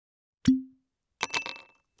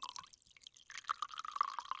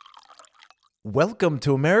Welcome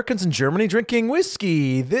to Americans in Germany Drinking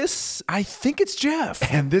Whiskey. I think it's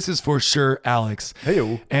Jeff. And this is for sure Alex.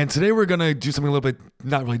 Hey-o. And today we're going to do something a little bit,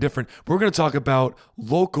 not really different. We're going to talk about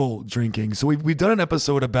local drinking. So we've done an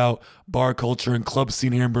episode about bar culture and club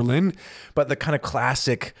scene here in Berlin. But the kind of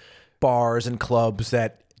classic bars and clubs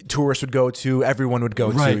that tourists would go to, everyone would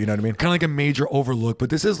go to, you know what I mean? Kind of like a major overlook.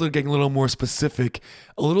 But this is getting a little more specific,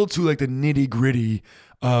 a little to like the nitty gritty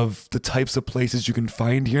of the types of places you can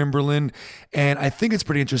find here in Berlin. And I think it's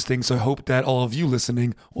pretty interesting. So I hope that all of you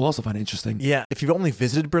listening will also find it interesting. Yeah, if you've only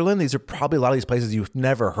visited Berlin, these are probably a lot of these places you've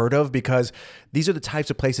never heard of because these are the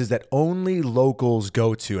types of places that only locals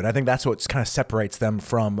go to. And I think that's what kind of separates them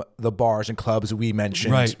from the bars and clubs we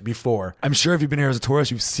mentioned before. I'm sure if you've been here as a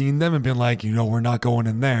tourist, you've seen them and been like, we're not going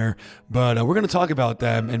in there. But we're going to talk about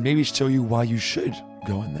them and maybe show you why you should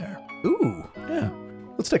go in there. Ooh, Yeah.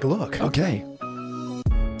 let's take a look. Okay.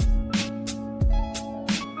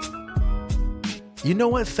 You know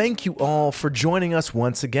what? Thank you all for joining us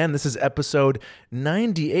once again. This is episode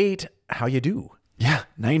 98. How you do? Yeah,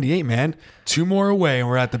 98, man. 2 more away, and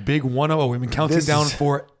we're at the big 100. We've been counting down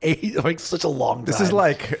for 8, like such a long time. This is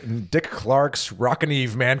like Dick Clark's Rockin'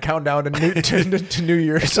 Eve, man. Countdown to New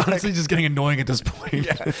Year's. It's honestly just getting annoying at this point.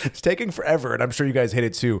 Yeah, it's taking forever, and I'm sure you guys hate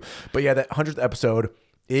it too. But yeah, that 100th episode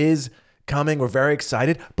is coming. We're very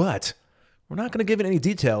excited, but we're not going to give it any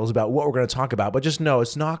details about what we're going to talk about, but just know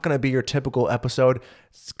it's not going to be your typical episode.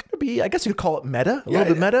 It's going to be, I guess you could call it meta, a little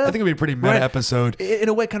bit meta. I think it'll be a pretty meta episode. In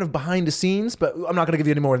a way, kind of behind the scenes, but I'm not going to give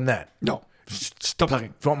you any more than that. No, stop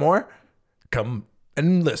talking. If you want more, come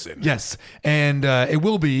and listen. Yes, and it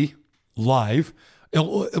will be live.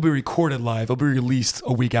 It'll be recorded live. It'll be released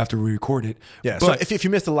a week after we record it. Yeah, but so if you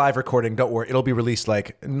missed the live recording, don't worry. It'll be released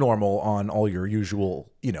like normal on all your usual,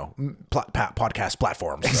 podcast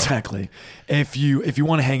platforms. So. Exactly. If you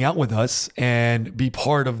want to hang out with us and be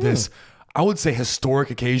part of this, I would say historic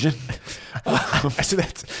occasion. So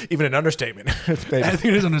that's even an understatement. I think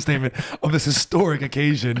it is an understatement of this historic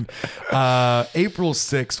occasion. April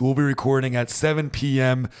 6th, we'll be recording at 7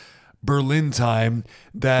 p.m. Berlin time.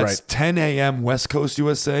 That's 10 a.m. West Coast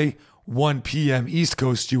USA, 1 p.m. East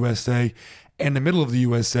Coast USA, and the middle of the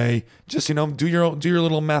USA. Just do your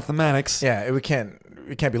little mathematics. Yeah, we can't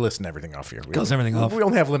be listing everything off here. Close everything off. We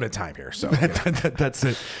only have limited time here, so that's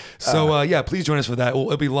it. So please join us for that.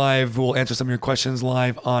 It'll be live. We'll answer some of your questions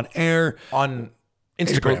live on air on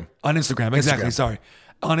Instagram. On Instagram, exactly. Sorry.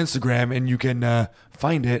 On Instagram, and you can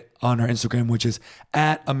find it on our Instagram, which is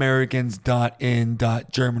at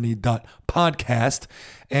americans.in.germany.podcast.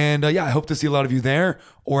 And I hope to see a lot of you there,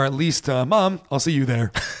 or at least, Mom, I'll see you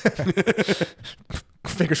there.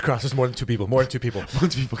 Fingers crossed. There's more than 2 people. More than 2 people. More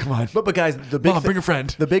than 2 people. Come on. But guys, bring a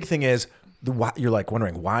friend. The big thing is. You're like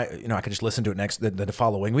wondering why, I could just listen to it the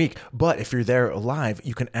following week. But if you're there live,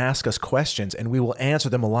 you can ask us questions and we will answer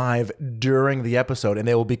them live during the episode and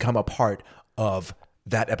they will become a part of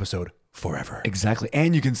that episode forever. Exactly.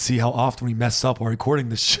 And you can see how often we mess up while recording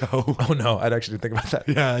this show. Oh no, I actually didn't think about that.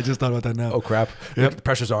 Yeah, I just thought about that now. Oh crap. Yep. The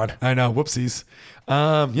pressure's on. I know. Whoopsies.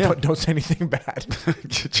 Yeah. Don't say anything bad.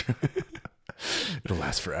 It'll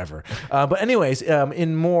last forever. But anyways,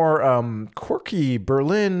 in more quirky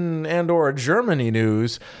Berlin and or Germany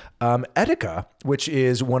news, Edeka, which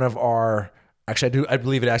is one of our... Actually, I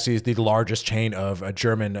believe it actually is the largest chain of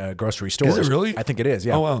German grocery stores. Is it really? I think it is,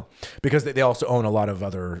 yeah. Oh, wow. Because they also own a lot of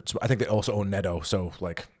other... I think they also own Netto, so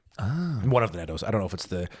like one of the Nettos. I don't know if it's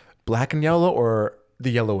the black and yellow or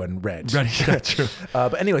the yellow and red. Red, yeah, true.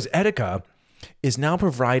 But anyways, Edeka is now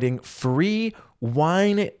providing free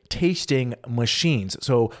wine tasting machines.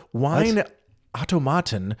 So wine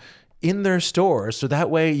automaten in their stores. So that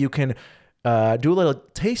way you can do a little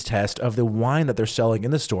taste test of the wine that they're selling in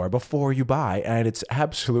the store before you buy. And it's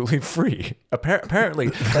absolutely free. Apparently,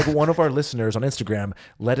 like one of our listeners on Instagram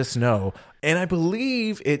let us know. And I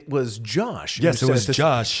believe it was Josh. Yes, it was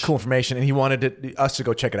Josh. Cool information. And he wanted us to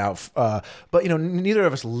go check it out. But, neither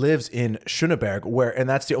of us lives in Schöneberg, and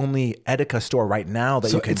that's the only Edeka store right now that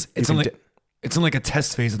So you can... it's in like a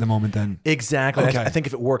test phase at the moment then. Exactly. Okay. I think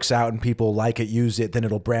if it works out and people like it, use it, then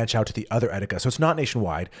it'll branch out to the other Edeka. So it's not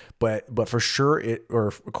nationwide, but for sure,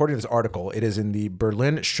 according to this article, it is in the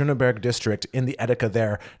Berlin Schöneberg district in the Edeka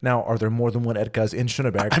there. Now, are there more than one Edekas in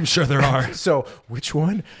Schöneberg? I'm sure there are. So which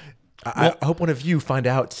one? I hope one of you find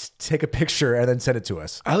out, take a picture, and then send it to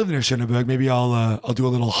us. I live near Schöneberg. Maybe I'll do a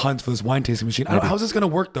little hunt for this wine tasting machine. How's this going to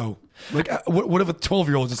work though? Like, what if a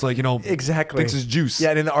 12-year-old just exactly thinks it's juice? Yeah,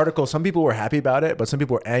 and in the article, some people were happy about it, but some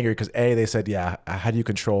people were angry because they said, how do you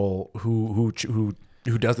control who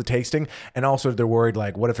does the tasting? And also they're worried,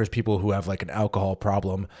 like, what if there's people who have like an alcohol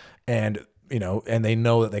problem and and they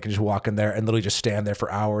know that they can just walk in there and literally just stand there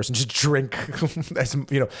for hours and just drink.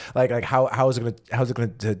 Like how is it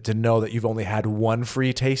going to know that you've only had one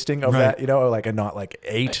free tasting of that, or like and not like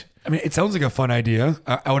 8? I mean, it sounds like a fun idea.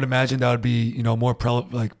 I would imagine that would be, more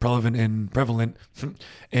prevalent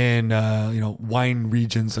in wine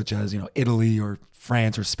regions such as, Italy or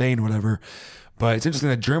France or Spain or whatever. But it's interesting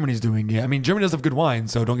that Germany's doing it. I mean, Germany does have good wine,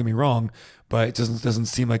 so don't get me wrong, but it doesn't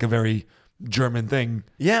seem like a very German thing.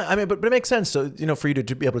 Yeah, I mean, but it makes sense. So, for you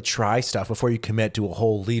to be able to try stuff before you commit to a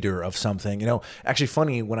whole liter of something. Actually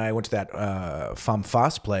funny, when I went to that Femme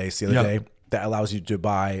Fosse place the other day, that allows you to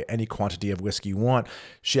buy any quantity of whiskey you want.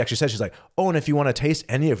 She actually said, she's like, oh, and if you want to taste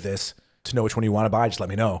any of this to know which one you want to buy, just let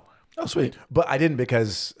me know. Oh, sweet. But I didn't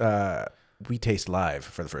because we taste live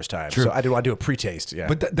for the first time. True. So I didn't want to do a pre-taste. Yeah.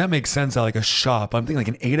 But that makes sense at like a shop. I'm thinking like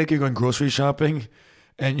an ADEC, you're going grocery shopping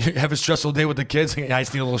and you have a stressful day with the kids. And I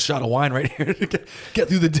just need a little shot of wine right here to get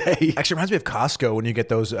through the day. Actually, it reminds me of Costco when you get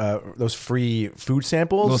those free food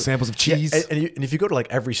samples. Little samples of cheese. Yeah, and if you go to like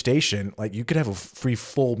every station, like you could have a free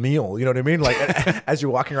full meal. You know what I mean? Like as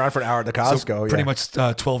you're walking around for an hour at the Costco. So pretty much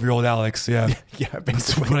 12-year-old Alex. Yeah. Yeah, basically.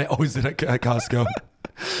 That's what I always did at Costco.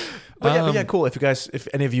 But yeah, cool. If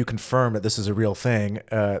any of you confirm that this is a real thing,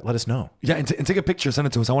 let us know. Yeah, and take a picture, send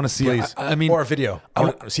it to us. I want to see it. I mean, or a video. I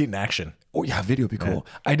want to see it in action. Oh yeah, video would be cool.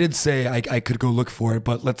 Yeah. I did say I could go look for it,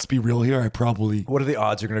 but let's be real here. I probably. What are the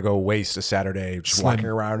odds you're going to go waste a Saturday just walking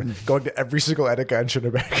around, going to every single Edeka and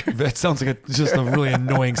Schönebeck? That sounds like just a really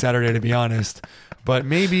annoying Saturday, to be honest. But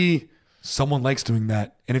maybe someone likes doing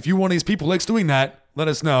that, and if you're one of these people who likes doing that, let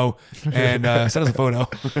us know and send us a photo.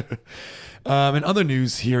 In other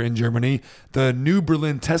news here in Germany, the new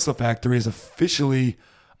Berlin Tesla factory is officially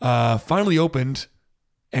finally opened,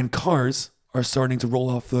 and cars are starting to roll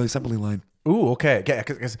off the assembly line. Ooh, okay. Yeah,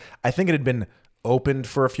 because I think it had been opened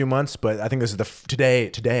for a few months, but I think this is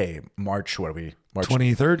today, March, what are we? March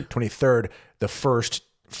 23rd? 23rd, the first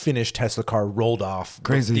finished Tesla car rolled off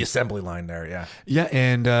the assembly line there, yeah. Yeah,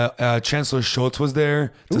 and Chancellor Scholz was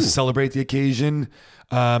there to celebrate the occasion.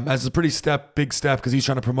 As a pretty big step, because he's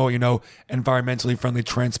trying to promote, environmentally friendly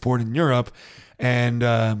transport in Europe. And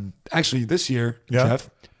actually this year, Jeff,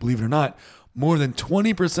 believe it or not, more than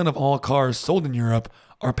 20% of all cars sold in Europe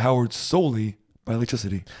are powered solely by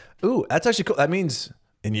electricity. Ooh, that's actually cool. That means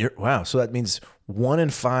so that means 1 in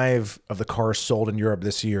 5 of the cars sold in Europe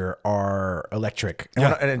this year are electric.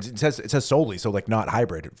 And it says solely, so like not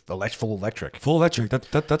hybrid, full electric. Full electric.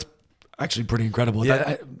 That's actually pretty incredible.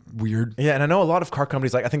 Yeah. Weird. Yeah, and I know a lot of car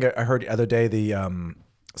companies, like I think I heard the other day the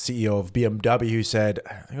CEO of BMW said,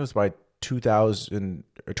 I think it was by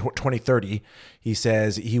 2030, he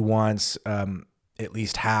says he wants at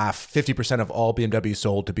least 50% of all BMW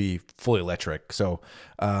sold to be fully electric. So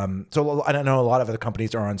I don't know, a lot of other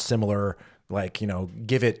companies are on similar, like,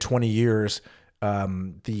 give it 20 years,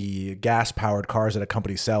 the gas-powered cars that a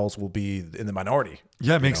company sells will be in the minority.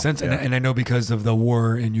 Yeah, it makes sense. Yeah. And I know because of the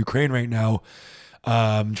war in Ukraine right now,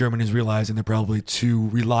 Germany is realizing they're probably too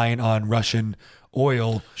reliant on Russian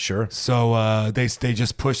oil. Sure. So they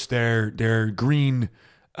just pushed their green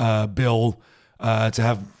bill to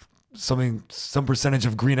have some percentage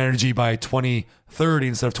of green energy by 2030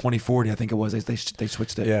 instead of 2040. I think it was. They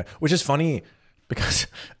switched it. Yeah, which is funny because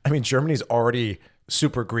Germany's already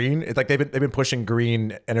super green. It's like they've been pushing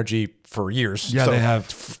green energy for years. Yeah, so they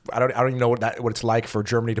have. I don't even know what it's like for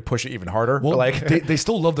Germany to push it even harder. Well, like they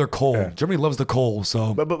still love their coal. Yeah. Germany loves the coal.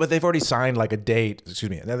 So, but they've already signed like a date. Excuse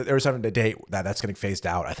me, they were signing a date that's getting phased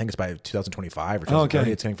out. I think it's by 2025 or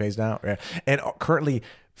 2030. It's getting phased out. Yeah. And currently,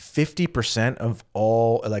 50% of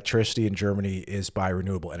all electricity in Germany is by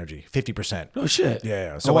renewable energy. 50%. Oh shit.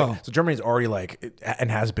 Yeah. So wow. So Germany's already and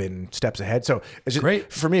has been steps ahead. So it's just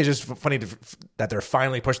great for me. It's just funny that they're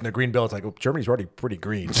finally pushing the green bill. It's like, well, Germany's already pretty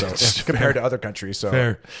green, so compared to other countries. So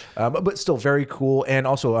fair, but still very cool. And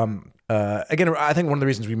also, again, I think one of the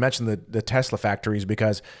reasons we mentioned the Tesla factory is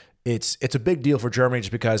because it's a big deal for Germany,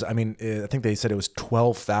 just because I think they said it was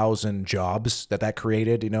 12,000 jobs that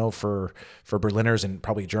created, for Berliners and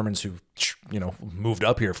probably Germans who moved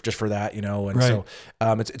up here just for that, and right. So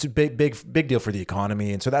it's a big deal for the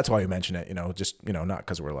economy, and so that's why we mention it, just not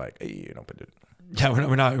because we're like, hey, but yeah,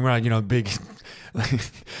 we're not big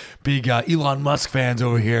Elon Musk fans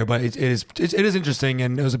over here, but it is interesting,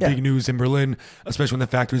 and it was big news in Berlin, especially when the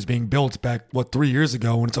factory was being built back 3 years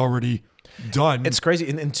ago, when it's already done. It's crazy.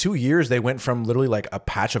 In 2 years, they went from literally like a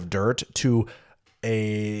patch of dirt to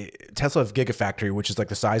a Tesla Gigafactory, which is like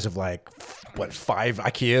the size of 5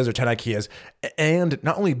 IKEAs or 10 IKEAs, and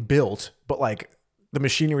not only built, but like the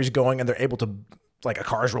machinery is going, and they're able to a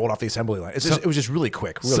car's rolled off the assembly line. It was just really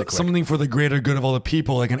quick, quick. Something for the greater good of all the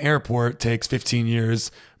people, like an airport takes 15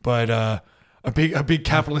 years, but A big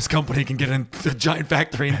capitalist company can get in a giant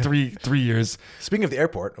factory in three years. Speaking of the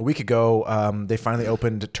airport, a week ago, they finally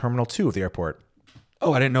opened Terminal 2 of the airport.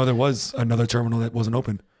 Oh, I didn't know there was another terminal that wasn't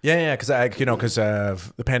open. Yeah, because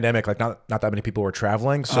of the pandemic, like not that many people were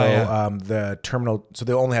traveling, so the terminal, so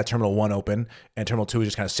they only had Terminal 1 open, and Terminal 2 was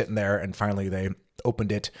just kind of sitting there, and finally they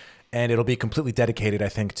opened it, and it'll be completely dedicated, I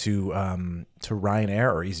think, to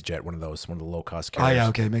Ryanair or EasyJet, one of the low cost carriers. Yeah,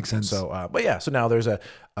 okay, makes sense. So, so now there's a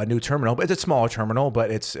new terminal, but it's a smaller terminal, but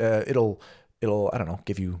it's it'll I don't know,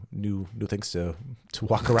 give you new things to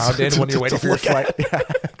walk around in when you're waiting for your flight. Yeah,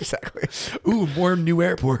 exactly. Ooh, more new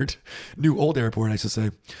old airport, I should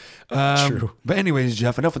say. True. But anyways,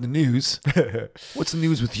 Jeff, enough of the news. What's the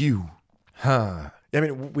news with you? I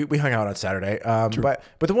mean, we hung out on Saturday, but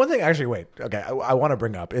the one thing, actually, I want to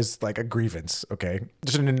bring up is like a grievance, okay?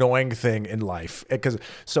 Just an annoying thing in life.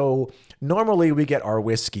 So normally we get our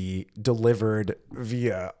whiskey delivered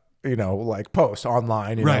via, like post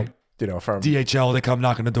online, right. From DHL, they come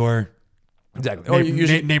knock on the door. Exactly. Or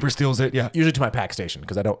usually, neighbor steals it. Yeah. Usually to my pack station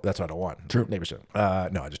because that's what I don't want. True. Neighbor steal.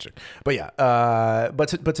 No, I just joking. But yeah. But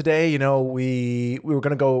today, we were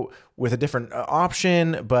gonna go with a different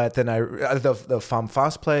option, but then the Femme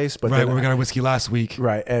Fosse place. But right, then where we got our whiskey last week.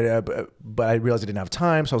 Right. And, but I realized I didn't have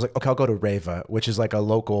time, so I was like, okay, I'll go to Reva, which is like a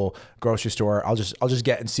local grocery store. I'll just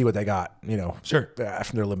get and see what they got. Sure.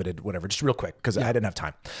 From their limited whatever, just real quick because I didn't have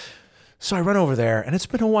time. So I run over there, and it's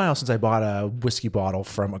been a while since I bought a whiskey bottle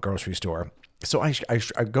from a grocery store. So I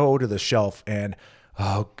go to the shelf, and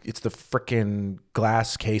it's the freaking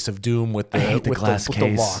glass case of doom with the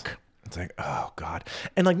lock. It's like, oh God.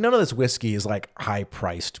 And like none of this whiskey is like high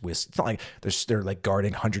priced whiskey. It's not like they're like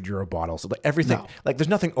guarding €100 bottles. Like everything, like there's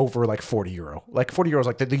nothing over like €40. Like €40 is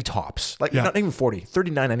like the tops. Like not even 40,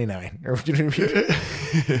 $39.99. Or you know what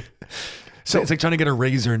I mean? So it's like trying to get a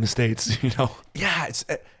razor in the States, Yeah,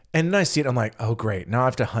 and then I see it, I'm like, oh great, now I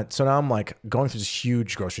have to hunt. So now I'm like going through this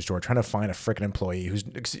huge grocery store trying to find a freaking employee who's,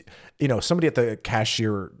 somebody at the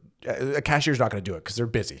cashier. A cashier's not going to do it because they're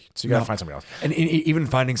busy. So you got to find somebody else. And even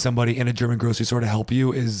finding somebody in a German grocery store to help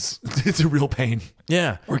you it's a real pain.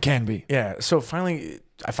 Yeah. Or can be. Yeah. So finally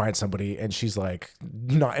I find somebody and she's like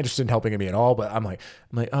not interested in helping me at all. But I'm like,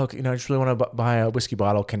 oh, I just really want to buy a whiskey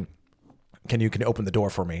bottle. Can you open the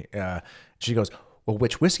door for me? She goes, well,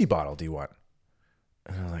 which whiskey bottle do you want?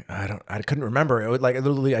 And I was like, I couldn't remember. It was like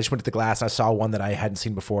literally, I just went to the glass and I saw one that I hadn't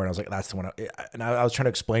seen before, and I was like, that's the one. And I was trying to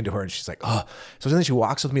explain to her, and she's like, oh. So then she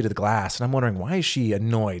walks with me to the glass, and I'm wondering why is she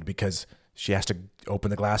annoyed because she has to open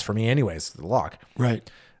the glass for me anyways, the lock. Right.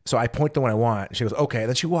 So I point the one I want, and she goes, okay. And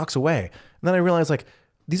then she walks away, and then I realize like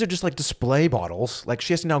these are just like display bottles. Like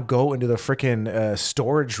she has to now go into the freaking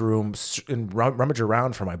storage room and rummage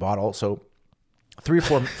around for my bottle. So 3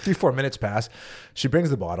 or 4 minutes pass. She brings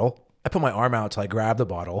the bottle. I put my arm out till I grab the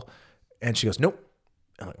bottle, and she goes, nope.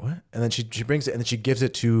 I'm like, what? And then she brings it, and then she gives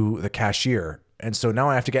it to the cashier. And so now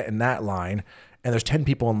I have to get in that line, and there's 10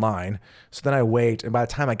 people in line. So then I wait, and by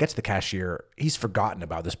the time I get to the cashier, he's forgotten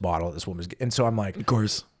about this bottle this woman's. And so I'm like, of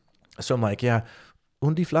course. So I'm like, yeah,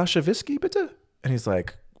 und die Flasche Whisky bitte? And he's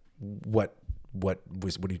like, what are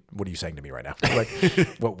you saying to me right now? Like,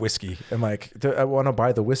 what whiskey? I'm like, I want to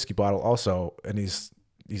buy the whiskey bottle also. And he's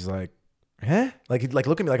like, huh? Like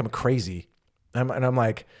look at me like I'm crazy. And I'm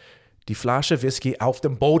like, die Flasche Whisky auf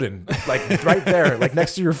dem Boden, like right there, like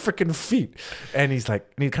next to your freaking feet. And he's like,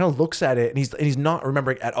 and he kind of looks at it, and he's not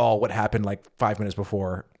remembering at all what happened like 5 minutes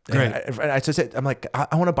before. Great. And I said, I'm like,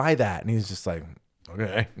 I want to buy that, and he's just like,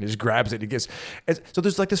 okay. And he just grabs it. So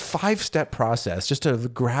there's like this 5-step process just to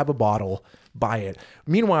grab a bottle, buy it.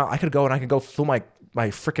 Meanwhile, I could go fill my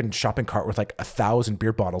freaking shopping cart with like 1,000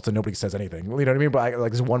 beer bottles and nobody says anything. You know what I mean? But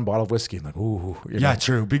like this one bottle of whiskey, I'm like, ooh. Yeah,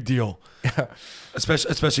 true. Big deal. Yeah.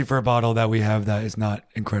 Especially for a bottle that we have that is not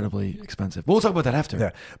incredibly expensive. We'll talk about that after.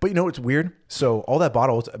 Yeah. But what's weird? So all that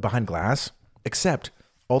bottle is behind glass, except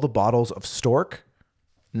all the bottles of Stork,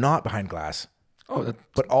 not behind glass. Oh,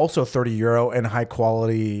 but also €30 and high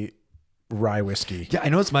quality rye whiskey. Yeah, I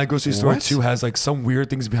know it's my grocery store too has like some weird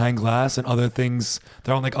things behind glass and other things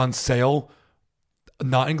that are like on sale.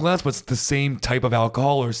 Not in glass, but it's the same type of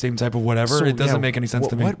alcohol or same type of whatever. So, it doesn't make any sense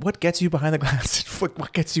to me. What gets you behind the glass?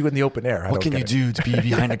 What gets you in the open air? What can you do to be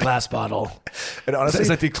behind a glass bottle? And honestly, it's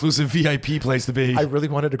like the exclusive VIP place to be. I really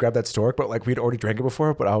wanted to grab that Stork, but like we'd already drank it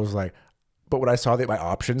before. But I was like, but when I saw my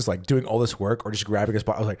options, like doing all this work or just grabbing a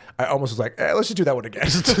spot, I was like, I almost was like, let's just do that one again.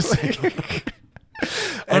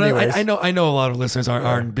 Anyways. I know a lot of listeners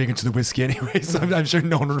aren't big into the whiskey anyway, so I'm sure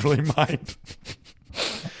no one would really mind.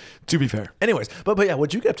 To be fair. Anyways, but yeah,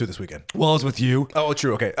 what'd you get up to this weekend? Well, I was with you. Oh,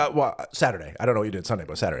 true. Okay. Well, Saturday. I don't know what you did Sunday,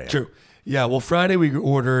 but Saturday. Yeah. True. Yeah. Well, Friday we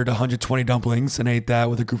ordered 120 dumplings and ate that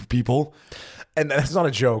with a group of people. And that's not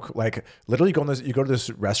a joke. Like literally, you go to this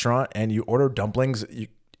restaurant and you order dumplings.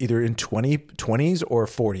 Either in 20s or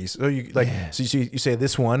 40s. So you say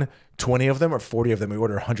this one, 20 of them or 40 of them. We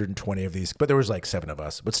order 120 of these, but there was like 7 of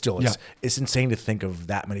us. But still, it's insane to think of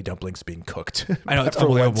that many dumplings being cooked. I know, it's for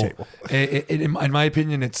one unbelievable. table. In my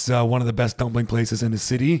opinion, it's one of the best dumpling places in the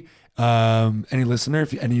city. Any listener,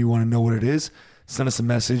 if any of you want to know what it is, send us a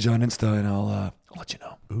message on Insta and I'll let you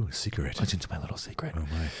know. Ooh, secret. Let you into my little secret. Oh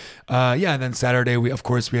my. Yeah, and then Saturday we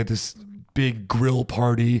had this big grill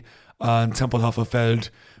party on Tempelhofer,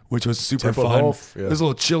 which was super fun. Yeah. It was a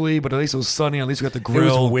little chilly, but at least it was sunny. At least we got the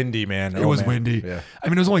grill. It was windy, man. It was windy. Yeah. I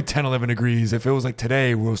mean, it was only 10, 11 degrees. If it was like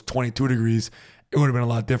today, where it was 22 degrees, it would have been a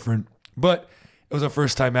lot different. But it was our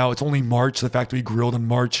first time out. It's only March. The fact that we grilled in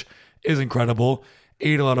March is incredible.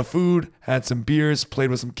 Ate a lot of food, had some beers, played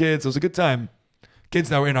with some kids. It was a good time. Kids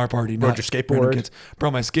that were in our party. Brought your skateboard. Kids.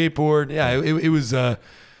 Brought my skateboard. Yeah, it was, that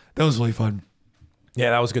was really fun.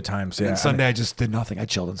 Yeah, that was good times. Yeah. And Sunday, I just did nothing. I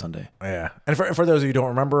chilled on Sunday. Yeah. And for those of you who don't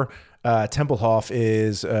remember,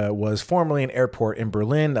 Tempelhof was formerly an airport in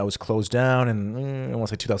Berlin that was closed down in I want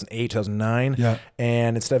to say 2008, 2009. Yeah.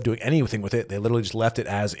 And instead of doing anything with it, they literally just left it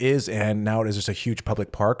as is, and now it is just a huge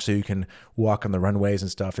public park, so you can walk on the runways and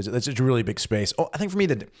stuff. It's a really big space. Oh, I think for me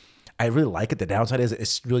I really like it. The downside is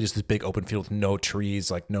it's really just this big open field with no trees,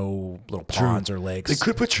 like no little ponds or lakes. They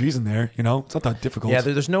could put trees in there, It's not that difficult. Yeah,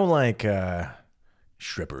 there's no like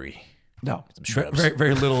shrubbery. No, some shrubs.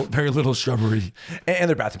 Very little shrubbery. And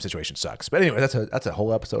their bathroom situation sucks. But anyway, that's a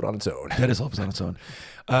whole episode on its own. That is a whole episode on its own.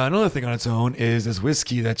 Another thing on its own is this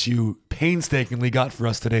whiskey that you painstakingly got for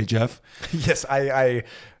us today, Jeff. Yes, I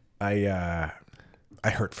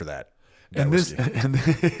hurt for that. And this and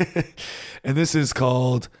this is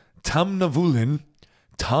called Tamnavulin,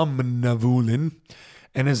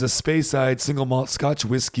 and is a Speyside single malt Scotch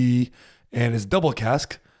whiskey, and is double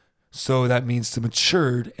cask. So that means to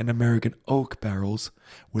matured in American oak barrels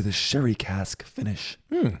with a sherry cask finish.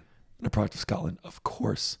 And a product of Scotland, of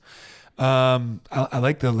course. I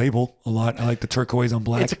like the label a lot. I like the turquoise on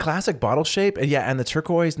black. It's a classic bottle shape. And the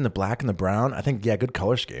turquoise and the black and the brown, I think, good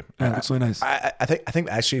color scheme. Yeah, that's really nice. I think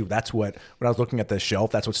actually that's what, when I was looking at the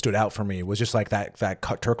shelf, that's what stood out for me, was just like that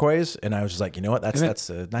turquoise. And I was just like, you know what? That's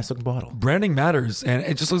a nice looking bottle. Branding matters. And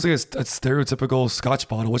it just looks like a stereotypical Scotch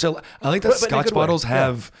bottle, which I like that but Scotch bottles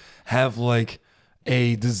have like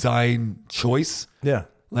a design choice. Yeah.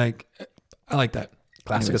 Like, I like that.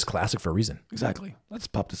 Classic is classic for a reason. Exactly. Let's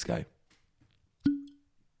pop this guy.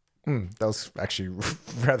 That was actually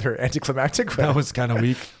rather anticlimactic. But that was kind of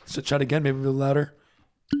weak. So try it again, maybe a little louder.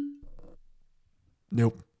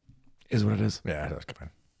 Nope. Is what it is. Yeah, that's good.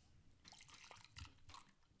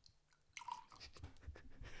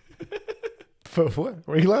 What?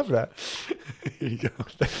 What are you laughing at? Here you go.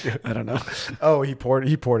 I don't know. Oh, he poured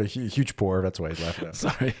a huge pour. That's why he's laughing at.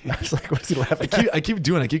 Sorry. I was like, what is he laughing at? I keep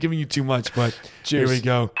giving you too much, but cheers. Here we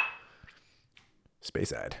go.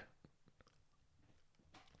 Speyside.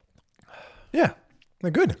 Yeah,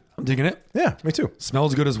 they're good. I'm digging it. Yeah, me too.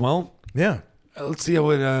 Smells good as well. Yeah. Let's see how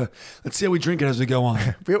we drink it as we go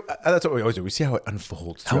on. That's what we always do. We see how it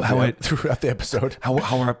unfolds throughout the episode. How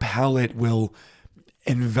our palate will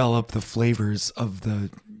envelop the flavors of the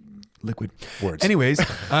liquid. Words. Anyways,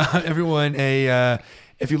 everyone,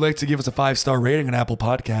 if you'd like to give us a 5-star rating on Apple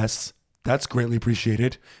Podcasts, that's greatly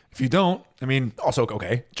appreciated. If you don't, I mean, also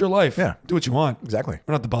okay. It's your life. Yeah. Do what you want. Exactly.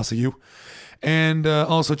 We're not the boss of you. And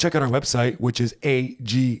also check out our website, which is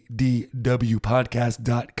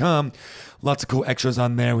agdwpodcast.com. Lots of cool extras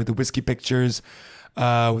on there with the whiskey pictures,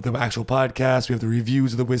 with the actual podcast. We have the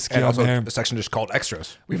reviews of the whiskey and on also there. The section just called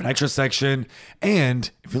extras. We have an extra section.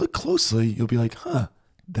 And if you look closely, you'll be like,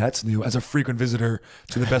 that's new. As a frequent visitor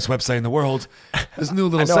to the best website in the world, there's a new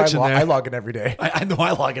little section there. I log in every day. I know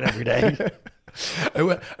I log in every day. I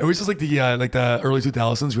wish it was like the early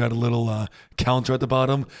 2000s. We had a little counter at the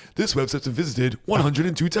bottom. This website's been visited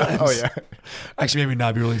 102 times. Oh yeah. Actually, maybe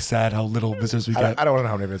not. Be really sad how little visitors we get. I don't know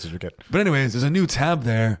how many visitors we get. But anyways, there's a new tab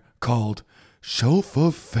there called Shelf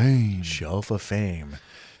of Fame. Shelf of Fame.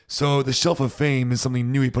 So the Shelf of Fame is something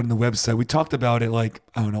new we put on the website. We talked about it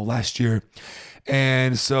last year.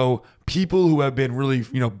 And so people who have been really,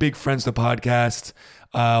 big friends to the podcast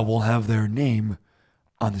will have their name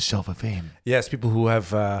on the Shelf of Fame. Yes, people who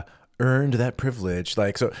have earned that privilege.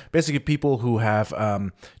 So basically people who have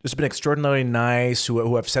just been extraordinarily nice,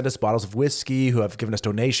 who have sent us bottles of whiskey, who have given us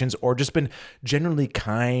donations, or just been generally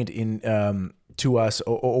kind in to us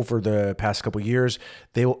over the past couple of years,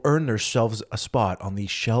 they will earn themselves a spot on the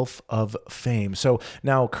Shelf of Fame. So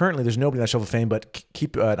now currently there's nobody on that Shelf of Fame, but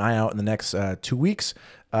keep an eye out in the next 2 weeks.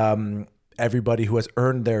 Everybody who has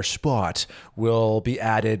earned their spot will be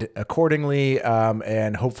added accordingly,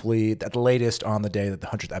 and hopefully at the latest on the day that the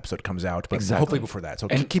 100th episode comes out, but hopefully before that. So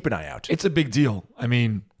keep an eye out. It's a big deal. I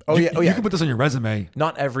mean, you can put this on your resume.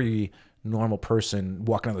 Not every normal person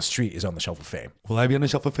walking on the street is on the Shelf of Fame. Will I be on the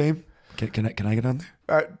Shelf of Fame? Can I get on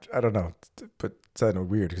there? I don't know, but it's kind of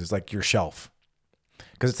weird because it's like your shelf.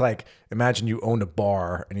 Because it's like, imagine you owned a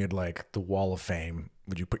bar and you had like the Wall of Fame.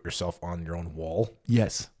 Would you put yourself on your own wall?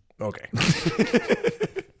 Yes. Okay.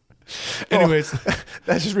 Anyways,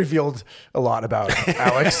 that just revealed a lot about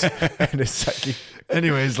Alex and his psyche.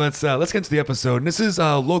 Anyways, let's get into the episode. And this is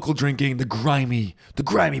local drinking, the grimy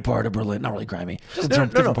part of Berlin. Not really grimy, just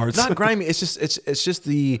different parts. Not grimy. It's just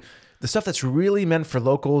the stuff that's really meant for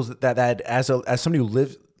locals. That as somebody who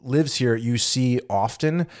lives here, you see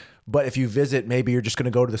often. But if you visit, maybe you're just going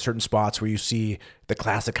to go to the certain spots where you see the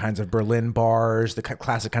classic kinds of Berlin bars, the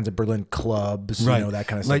classic kinds of Berlin clubs, right. You know, that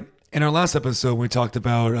kind of stuff. Like in our last episode, we talked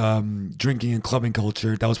about drinking and clubbing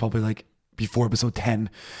culture. That was probably like before episode 10.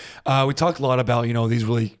 We talked a lot about, you know, these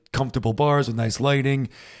really comfortable bars with nice lighting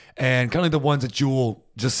and kind of the ones that you'll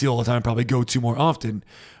just see all the time and probably go to more often.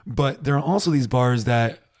 But there are also these bars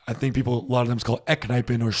that I think people, a lot of them call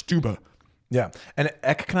Eckkneipen or Stube. Yeah. And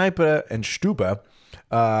Eckkneipe and Stube,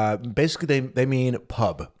 basically they mean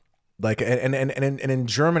pub. Like, and in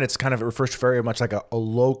German, it's kind of, it refers to very much like a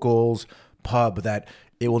locals pub, that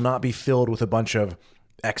it will not be filled with a bunch of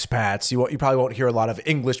expats. You probably won't hear a lot of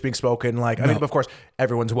English being spoken. Like, I mean, of course,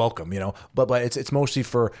 everyone's welcome, you know, but it's mostly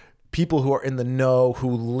for people who are in the know, who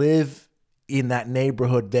live in that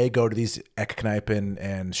neighborhood. They go to these Eckkneipen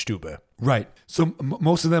and Stube. Right. So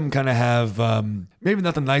most of them kind of have maybe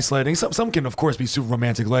not the nice lighting. Some can, of course, be super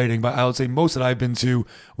romantic lighting, but I would say most that I've been to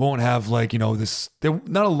won't have, like, you know, this.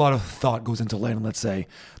 Not a lot of thought goes into lighting, let's say.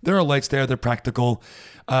 There are lights there. They're practical.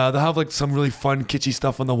 They'll have like some really fun, kitschy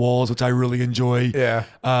stuff on the walls, which I really enjoy. Yeah.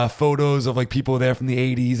 Photos of like people there from the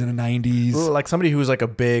 80s and the 90s. Like somebody who's like a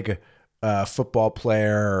big football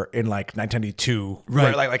player in like 1992.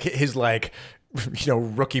 Right. Like his like, you know,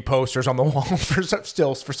 rookie posters on the wall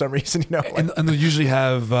for some reason, you know. Like, and they'll usually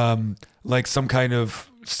have like some kind of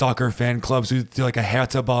soccer fan clubs who do like a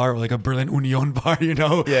Hertha bar or like a Berlin Union bar, you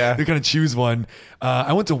know. Yeah. You kind of choose one.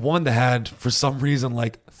 I went to one that had, for some reason,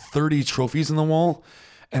 like 30 trophies on the wall.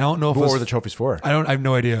 And I don't know if what were the trophies for? I have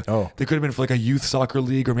no idea. Oh. They could have been for like a youth soccer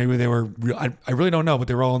league, or maybe they were real. I really don't know, but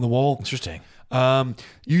they were all on the wall. Interesting.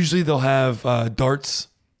 Usually they'll have darts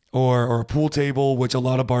or a pool table, which a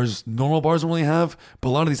lot of normal bars don't really have, but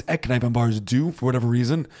a lot of these Eckkneipen bars do for whatever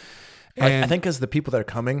reason. And I think as the people that are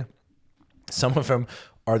coming, some of them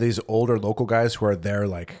are these older local guys who are there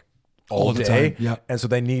like all the day. time, yeah. And so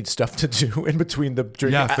they need stuff to do in between the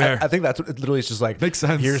drinking. Yeah, fair. I think that's what it literally is, just like, makes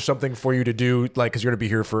sense. Here's something for you to do, like, because you're going to be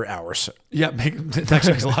here for hours. Yeah, it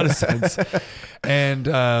actually makes a lot of sense. And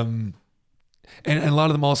a lot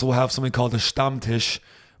of them also will have something called a Stammtisch,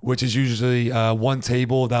 which is usually one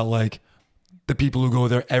table that like the people who go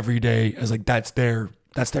there every day is like, that's their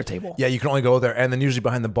table. Yeah, you can only go there, and then usually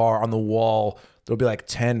behind the bar on the wall there'll be like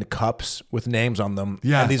 10 cups with names on them.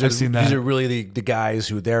 Yeah, and these I've seen that. These are really the guys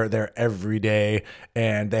who they're there every day,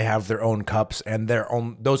 and they have their own cups, and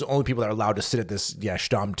those are only people that are allowed to sit at this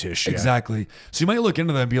Stammtisch. Yeah. Exactly. So you might look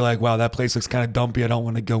into them and be like, wow, that place looks kind of dumpy. I don't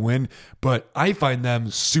want to go in. But I find them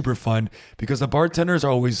super fun because the bartenders are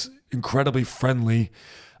always incredibly friendly.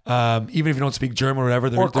 Even if you don't speak German or whatever,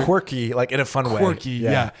 they're quirky, like in a fun way. Quirky,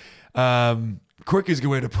 yeah. Quirky is a good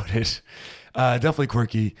way to put it. Definitely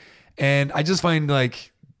quirky. And I just find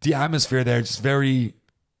like the atmosphere there just very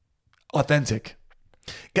authentic.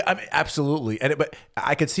 I mean, absolutely. But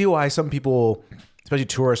I could see why some people, especially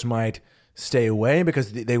tourists, might stay away,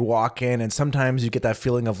 because they walk in and sometimes you get that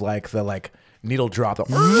feeling of like the needle drop,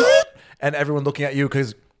 and everyone looking at you,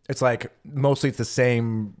 because it's like mostly it's the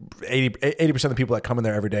same 80% of the people that come in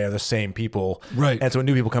there every day are the same people. Right. And so when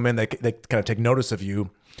new people come in, they kind of take notice of you.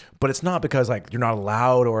 But it's not because like you're not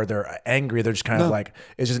allowed or they're angry. They're just kind of like,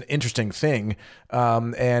 it's just an interesting thing.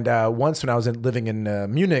 And once when I was living in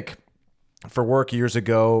Munich for work years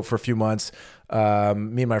ago for a few months, me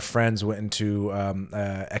and my friends went into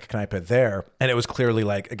Eckkneipe there, and it was clearly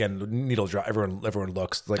like, again, needle drop. Everyone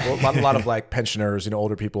looks like a lot of like pensioners, you know,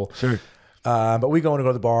 older people. Sure. But we go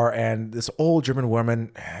to the bar, and this old German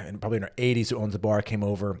woman, and probably in her 80s, who owns the bar, came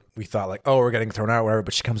over. We thought like, oh, we're getting thrown out or whatever.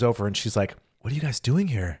 But she comes over and she's like, what are you guys doing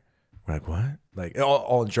here? We're like, what? Like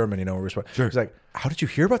all in German, you know. Sure. She's like, how did you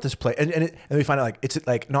hear about this place? And we find out like it's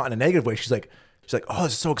like not in a negative way. She's like, She's like, oh,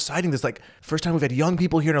 this is so exciting. This like first time we've had young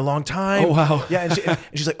people here in a long time. Oh, wow. Yeah. And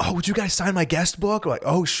she's like, oh, would you guys sign my guest book? We're like,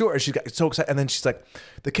 oh, sure. And she got so excited. And then she's like,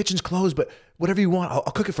 the kitchen's closed, but whatever you want, I'll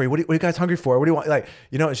cook it for you. What are you guys hungry for? What do you want? Like,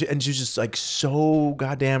 you know, and she's just like so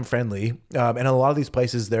goddamn friendly. And a lot of these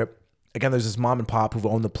places, again, there's this mom and pop who've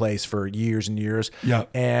owned the place for years and years. Yeah.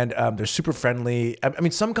 And they're super friendly. I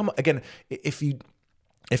mean, some come, again, if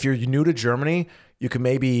you're new to Germany, you can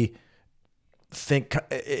maybe think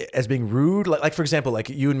as being rude. Like for example, like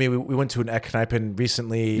you and me, we went to an Eckkneipen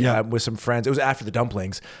recently with some friends. It was after the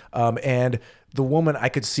dumplings. And the woman, I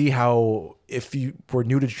could see how if you were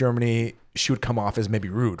new to Germany, she would come off as maybe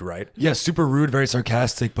rude, right? Yeah, super rude, very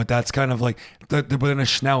sarcastic, but that's kind of like the Berliner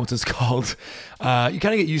Schnauz is called. You kind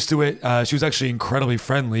of get used to it. She was actually incredibly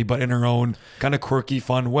friendly, but in her own kind of quirky,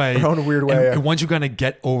 fun way. Her own weird way. And once you kind of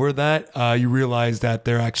get over that, you realize that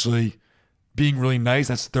they're actually being really nice.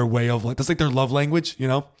 That's their way of like, that's like their love language, you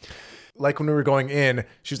know? Like when we were going in,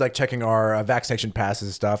 she's like checking our vaccination passes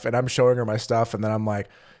and stuff, and I'm showing her my stuff, and then I'm like,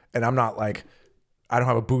 and I'm not like, I don't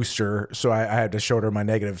have a booster, so I had to show her my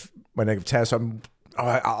negative test. So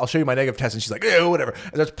I'll show you my negative test, and she's like, ew, whatever,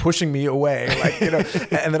 and that's pushing me away, like, you know.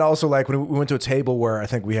 And then also like when we went to a table where I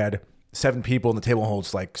think we had 7 people and the table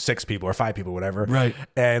holds like 6 people or 5 people, whatever. Right.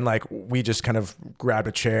 And like we just kind of grabbed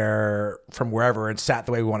a chair from wherever and sat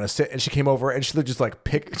the way we want to sit. And she came over and she just like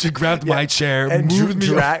She grabbed my chair and moved me,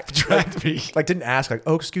 dragged me. Like didn't ask like,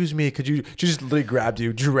 oh, excuse me, could you? She just literally grabbed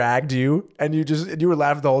you, dragged you, and you were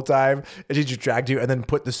laughing the whole time. And she just dragged you and then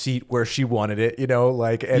put the seat where she wanted it. You know,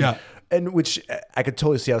 like and which I could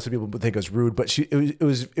totally see how some people would think it was rude, but it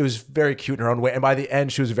was very cute in her own way. And by the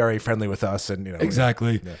end, she was very friendly with us, and you know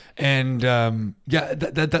exactly. Yeah. And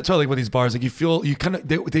that's what I like about these bars. Like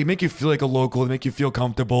they make you feel like a local. They make you feel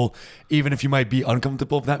comfortable, even if you might be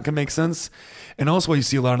uncomfortable. If that can make sense. And also, what you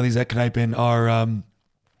see a lot of these Eckkneipen are,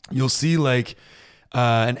 you'll see like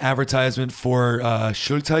an advertisement for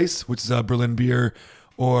Schultheiss, which is a Berlin beer,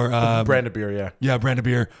 or brand of beer, brand of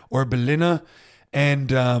beer, or Berliner,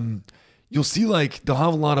 and you'll see like they'll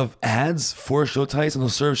have a lot of ads for Schultheiss, and they'll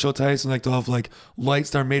serve Schultheiss, and like they'll have like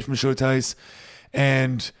lights that are made from Schultheiss.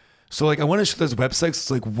 And so like I went to Schultheiss website, it's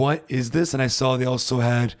like, what is this? And I saw they also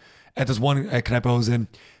had at this one Eckkneipe I was in,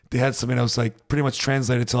 they had something that was like pretty much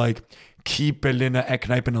translated to like keep Berliner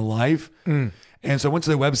Eckkneipen alive. And so I went to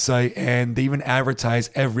their website, and they even advertise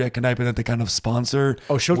every Eckkneipe that they kind of sponsor.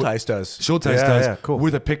 Oh, Schultheiss does. Schultheiss does. Yeah, cool.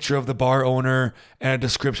 With a picture of the bar owner and a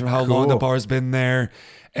description of how long the bar's been there.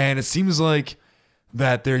 And it seems like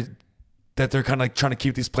that they're kind of like trying to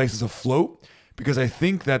keep these places afloat, because I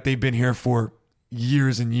think that they've been here for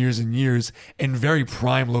years and years and years in very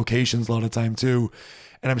prime locations a lot of the time too.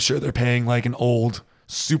 And I'm sure they're paying like an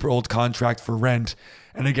super old contract for rent.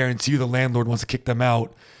 And I guarantee you the landlord wants to kick them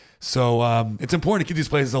out. So it's important to keep these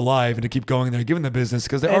places alive and to keep going there, giving the business,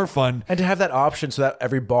 because they are fun. And to have that option so that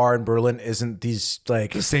every bar in Berlin isn't these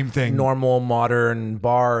like the same thing, normal modern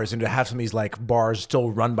bars, and to have some of these like bars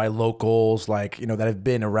still run by locals, like, you know, that have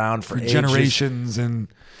been around for generations. And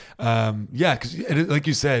because like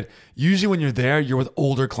you said, usually when you're there, you're with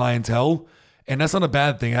older clientele. And that's not a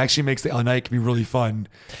bad thing. It actually makes the night can be really fun.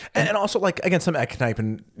 And also, like, again, some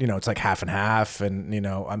Eckkneipen, you know, it's like half and half. And, you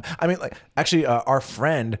know, I mean, like, actually, our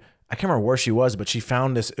friend, I can't remember where she was, but she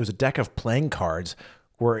found this. It was a deck of playing cards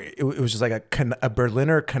where it was just like a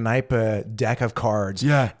Berliner Kneipe deck of cards.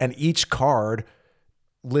 Yeah. And each card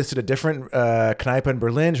listed a different Kneipe in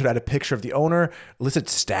Berlin, who had a picture of the owner, listed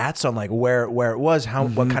stats on like where it was,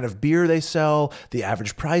 what kind of beer they sell, the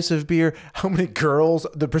average price of beer, how many girls,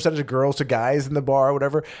 the percentage of girls to guys in the bar, or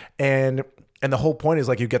whatever. And the whole point is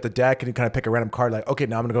like you get the deck and you kind of pick a random card, like, okay,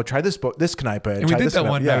 now I'm gonna go try this Kneipe. And we did that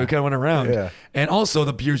one night. We kind of went around. Yeah. And also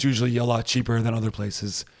the beer's usually a lot cheaper than other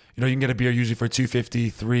places. You know, you can get a beer usually for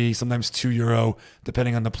 €2.50, €3, sometimes €2,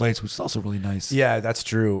 depending on the place, which is also really nice. Yeah, that's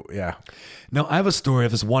true. Yeah. Now, I have a story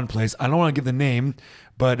of this one place. I don't want to give the name,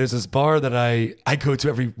 but there's this bar that I go to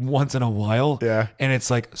every once in a while. Yeah. And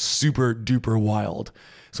it's like super duper wild.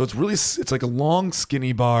 So it's like a long,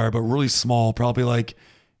 skinny bar, but really small, probably like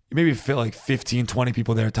maybe fit like 15, 20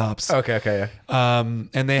 people there tops. Okay, yeah.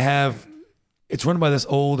 And it's run by this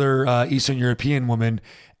older Eastern European woman,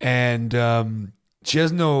 and she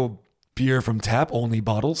has no beer from tap, only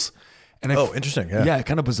bottles. And interesting. Yeah. Yeah,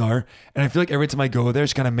 kind of bizarre. And I feel like every time I go there,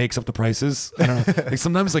 she kind of makes up the prices. I don't know. Like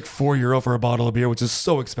sometimes like €4 for a bottle of beer, which is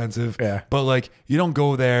so expensive. Yeah. But like you don't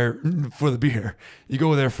go there for the beer. You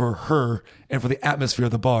go there for her and for the atmosphere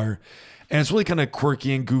of the bar. And it's really kind of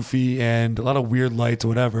quirky and goofy and a lot of weird lights or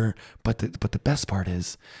whatever. But the best part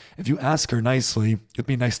is, if you ask her nicely, you'll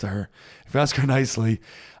be nice to her. If you ask her nicely,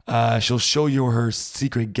 she'll show you her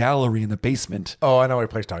secret gallery in the basement. Oh, I know what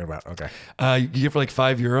place you're talking about. Okay. You get for like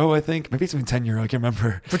 €5, I think. Maybe it's even €10. I can't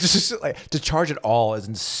remember. But just like to charge it all is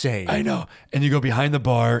insane. I know. And you go behind the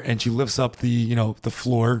bar, and she lifts up the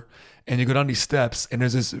floor, and you go down these steps, and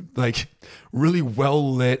there's this like really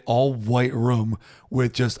well lit, all white room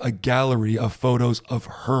with just a gallery of photos of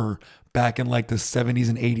her back in like the 70s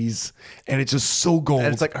and 80s, and it's just so gold.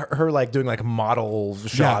 And it's like her like doing like model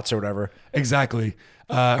shots or whatever. Exactly.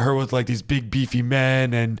 Her with like these big beefy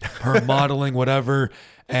men and her modeling whatever,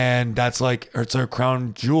 and that's like it's her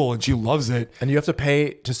crown jewel, and she loves it. And you have to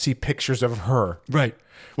pay to see pictures of her. Right.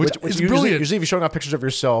 Which is usually, brilliant. Usually, if you're showing off pictures of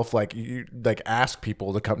yourself, like you like ask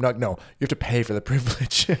people to come. No, you have to pay for the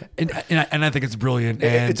privilege. and I think it's brilliant.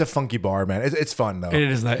 And it's a funky bar, man. It's fun though. It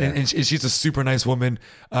is nice, and she's a super nice woman,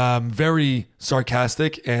 very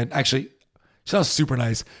sarcastic, and actually, she's not super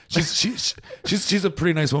nice. She's a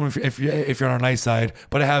pretty nice woman if you're on our nice side.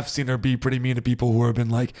 But I have seen her be pretty mean to people who have been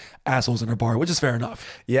like assholes in her bar, which is fair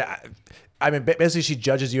enough. Yeah. I mean, basically, she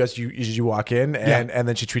judges you as you walk in, and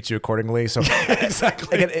then she treats you accordingly. So,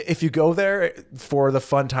 exactly. Again, if you go there for the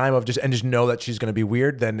fun time of just know that she's going to be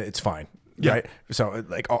weird, then it's fine, right? So,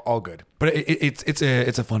 like, all good. But it's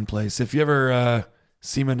a fun place. If you ever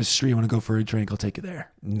see me on the street, want to go for a drink, I'll take you there.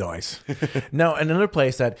 Nice. Now, another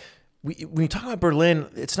place that when you talk about Berlin,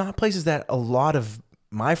 it's not places that a lot of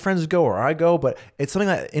my friends go or I go, but it's something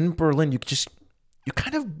that in Berlin you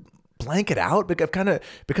kind of blank it out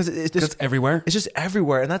because it's everywhere. It's just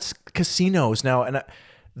everywhere, and that's casinos now. And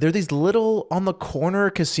there are these little on the corner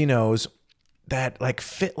casinos that like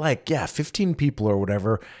fit 15 people or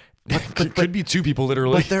whatever. But could be 2 people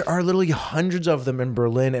literally. But there are literally hundreds of them in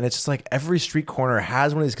Berlin, and it's just like every street corner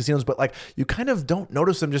has one of these casinos. But like you kind of don't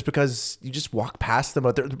notice them just because you just walk past them,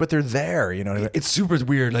 but they're there. You know, it's super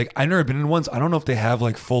weird. Like I've never been in ones. I don't know if they have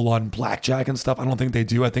like full on blackjack and stuff. I don't think they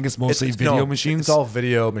do. I think it's mostly video machines. It's all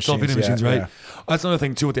video machines. It's all video machines, right? Yeah. That's another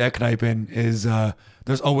thing too with the Eckkneipen is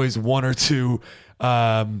there's always 1 or 2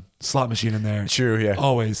 slot machine in there. True. Yeah.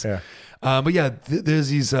 Always. Yeah. But yeah, there's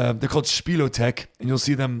these. They're called Spielothek, and you'll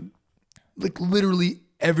see them like literally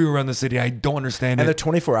everywhere around the city. I don't understand And it. they're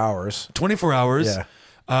 24 hours. 24 hours.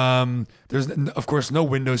 Yeah. There's of course no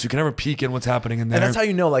windows. You can never peek in what's happening in there. And that's how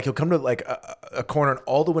you know. Like you'll come to like a corner, and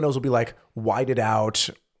all the windows will be like whited out.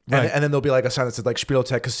 Right. And then there'll be like a sign that says like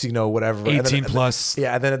Spieltech Casino, whatever. 18 plus.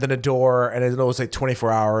 Yeah, and then a door, and it'll say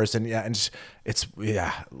 24 hours, and it's it's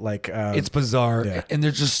bizarre, yeah. and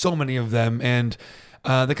there's just so many of them, and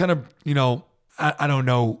they kind of I don't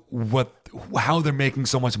know how they're making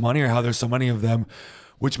so much money or how there's so many of them,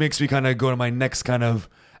 which makes me kind of go to my next kind of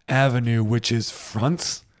avenue, which is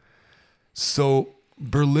fronts. So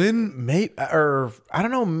Berlin, or I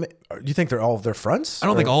don't know. Do you think they're all of their fronts? I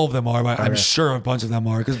don't think all of them are, but I'm sure a bunch of them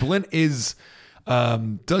are, because Berlin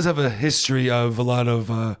does have a history of a lot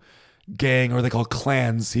of gang, or they call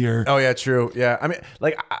clans here. Oh yeah, true. Yeah, I mean,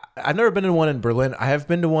 like I've never been to one in Berlin. I have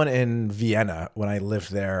been to one in Vienna when I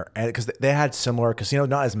lived there, and because they had similar casinos,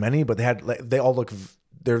 not as many, but they all look.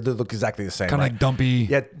 They look exactly the same. Kind of like dumpy.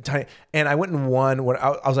 Yeah, tiny. And I went in one when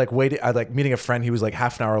I was like waiting. I was like meeting a friend. He was like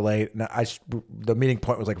half an hour late. And the meeting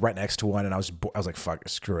point was like right next to one, and I was like, fuck,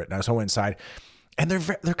 screw it. And so I went inside, and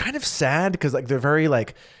they're kind of sad because like they're very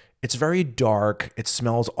like. It's very dark. It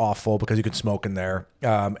smells awful because you can smoke in there.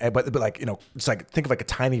 But like, it's like, think of like a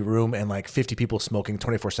tiny room and like 50 people smoking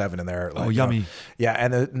 24/7 in there. Like, yummy. Yeah.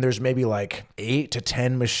 And there's maybe like 8 to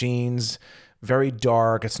 10 machines. Very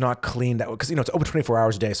dark. It's not cleaned that because it's open 24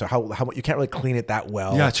 hours a day. So how you can't really clean it that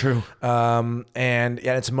well. Yeah, true. And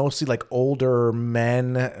it's mostly like older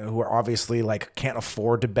men who are obviously like can't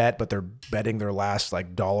afford to bet, but they're betting their last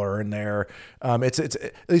like dollar in there. It's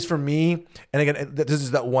at least for me. And again, this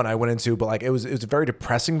is that one I went into, but like it was a very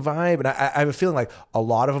depressing vibe, and I have a feeling like a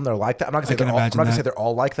lot of them they're like that. I'm not gonna say they're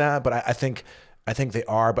all like that, but I think they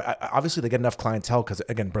are. But obviously they get enough clientele because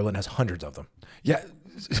again, Berlin has hundreds of them. Yeah.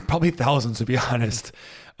 Probably thousands, to be honest.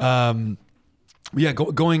 Going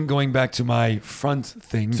back to my front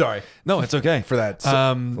thing. Sorry. No, it's okay. For that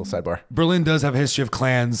little sidebar. Berlin does have a history of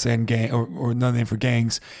clans and gang, or another name for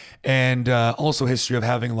gangs, and also history of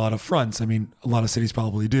having a lot of fronts. I mean, a lot of cities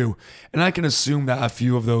probably do. And I can assume that a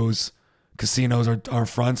few of those casinos are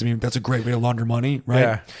fronts. I mean, that's a great way to launder money, right?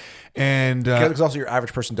 Yeah. And because also your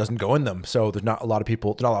average person doesn't go in them, so there's not a lot of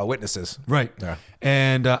people, there's not a lot of witnesses. Right. Yeah.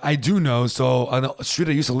 And I do know, so on the street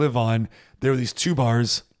I used to live on, there were these 2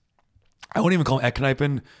 bars. I wouldn't even call them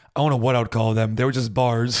Eckkneipen. I don't know what I would call them. They were just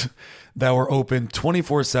bars that were open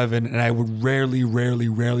 24/7, and I would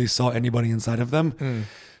rarely saw anybody inside of them.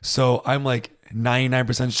 So I'm like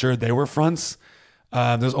 99% sure they were fronts.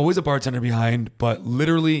 There's always a bartender behind, but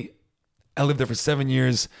literally I lived there for 7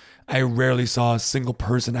 years. I rarely saw a single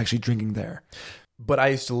person actually drinking there. But I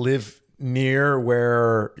used to live near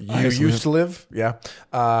where you used to live. Yeah.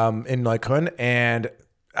 In Neukölln. And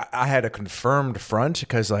I had a confirmed front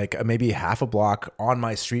because like maybe half a block on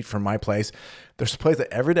my street from my place, there's a place that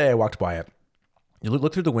every day I walked by it. You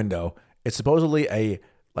look through the window. It's supposedly a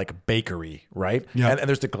like bakery, right? Yeah. And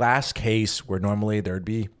there's the glass case where normally there'd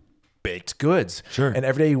be baked goods. Sure. And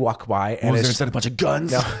every day you walk by and Was it's there instead a bunch of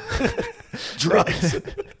guns? No. Drugs.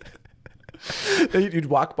 You'd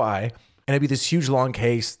walk by and it'd be this huge long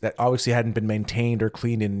case that obviously hadn't been maintained or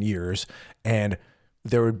cleaned in years, and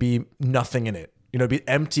there would be nothing in it. You know, it'd be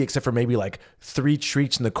empty except for maybe like 3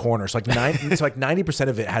 treats in the corner. So like 90%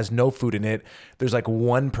 of it has no food in it. There's like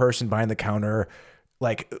one person behind the counter,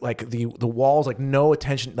 like the walls, like no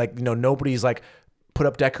attention, like, you know, nobody's like put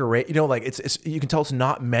up decorate, you know, like it's you can tell it's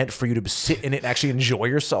not meant for you to sit in it and actually enjoy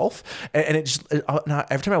yourself. And it just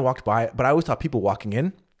every time I walked by, but I always thought people walking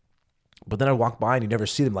in. But then I walk by and you never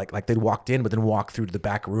see them, like they'd walked in, but then walk through to the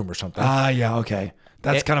back room or something. Yeah, okay.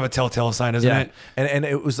 That's kind of a telltale sign, isn't it? And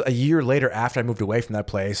it was a year later after I moved away from that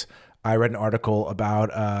place, I read an article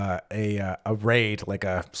about a raid, like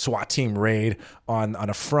a SWAT team raid on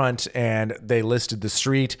a front, and they listed the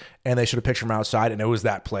street and they showed a picture from outside, and it was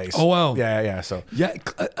that place. Oh, wow. Yeah. So Yeah,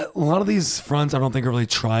 a lot of these fronts I don't think are really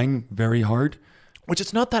trying very hard. which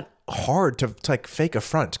it's not that hard to like fake a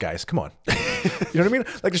front, guys. Come on. You know what I mean?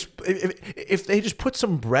 Like, just if they just put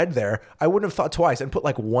some bread there, I wouldn't have thought twice and put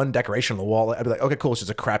like one decoration on the wall. I'd be like, okay, cool, it's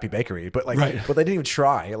just a crappy bakery. But like, Right. but they didn't even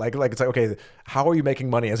try. Like it's like, okay, how are you making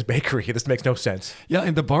money as a bakery? This makes no sense. Yeah,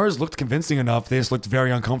 and the bars looked convincing enough. They just looked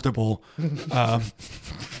very uncomfortable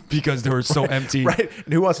because they were so empty. Right?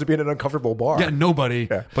 And who wants to be in an uncomfortable bar? Yeah, nobody.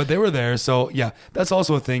 Yeah. But they were there, so yeah, that's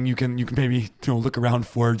also a thing you can maybe look around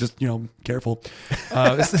for. Just careful.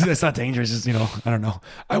 It's not dangerous. Just I don't know.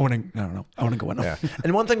 I wouldn't go in them. Yeah.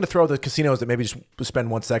 And one thing to throw the casinos that maybe just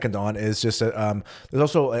spend 1 second on is just there's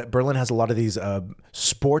also Berlin has a lot of these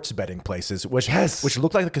sports betting places, which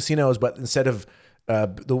look like the casinos, but instead of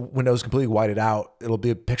the windows completely whited out, it'll be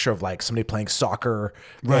a picture of like somebody playing soccer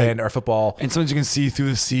or football. And sometimes you can see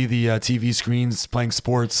through the TV screens playing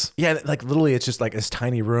sports. Yeah, like literally it's just like this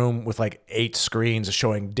tiny room with like 8 screens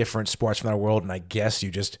showing different sports from our world, and I guess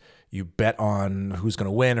you bet on who's going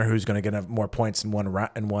to win or who's going to get more points in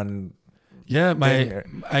one. Yeah,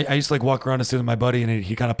 I used to like walk around to sit with my buddy, and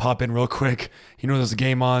he kind of pop in real quick. He knows there's a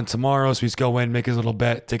game on tomorrow, so he's go in, make his little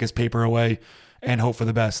bet, take his paper away, and hope for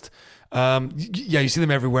the best. Yeah, you see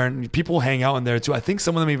them everywhere, and people hang out in there too. I think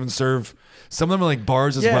some of them even serve. Some of them are like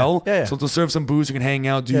bars as well. Yeah. So they'll serve some booze. You can hang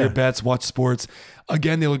out, do your bets, watch sports.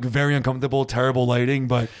 Again, they look very uncomfortable, terrible lighting,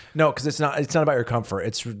 but No, because it's not about your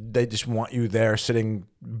comfort. They just want you there sitting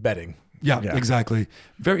betting. Yeah, exactly.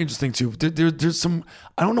 Very interesting too. There's some.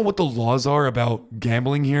 I don't know what the laws are about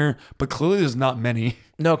gambling here, but clearly there's not many.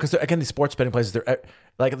 No, because again, these sports betting places, they're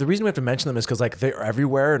like, the reason we have to mention them is because like they're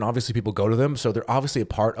everywhere, and obviously people go to them, so they're obviously a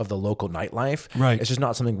part of the local nightlife. Right. It's just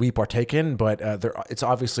not something we partake in, but it's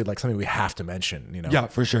obviously like something we have to mention. Yeah,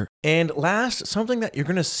 for sure. And last, something that you're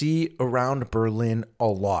going to see around Berlin a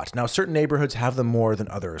lot. Now, certain neighborhoods have them more than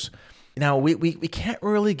others. Now, we can't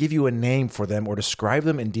really give you a name for them or describe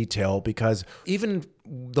them in detail because even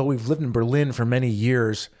though we've lived in Berlin for many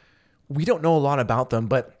years, we don't know a lot about them.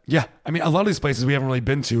 But yeah, I mean, a lot of these places we haven't really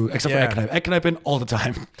been to, except for Eckenheim. Eckenheim I've been all the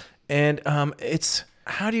time. And it's,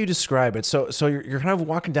 how do you describe it? So you're kind of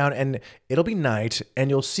walking down, and it'll be night, and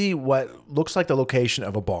you'll see what looks like the location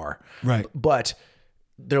of a bar. Right. But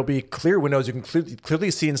there'll be clear windows. You can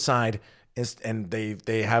clearly see inside. And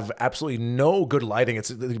they have absolutely no good lighting.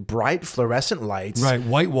 It's bright fluorescent lights, right?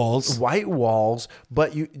 White walls,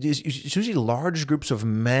 but it's usually large groups of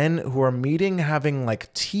men who are meeting, having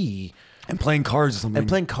like tea and playing cards or something.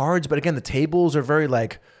 But again, the tables are very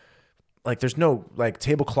like there's no like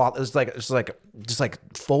tablecloth. It's like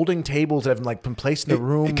folding tables that have like been placed in the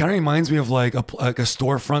room. It kind of reminds me of like a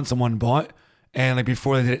storefront someone bought. And like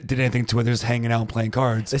before they did anything to it, they're just hanging out and playing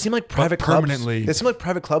cards. They seem like private clubs. They seem like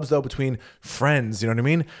private clubs though, between friends. You know what I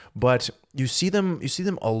mean? But you see them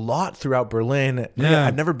a lot throughout Berlin. Yeah.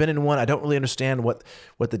 I've never been in one. I don't really understand what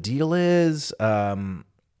the deal is. Or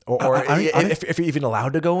if you're even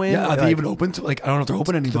allowed to go in. Yeah, are they even open to, like, I don't know if they're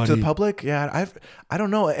open to anybody. To the public? Yeah, I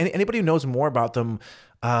don't know. Anybody who knows more about them,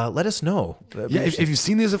 let us know. Yeah, if you've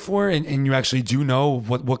seen these before and you actually do know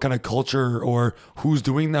what kind of culture or who's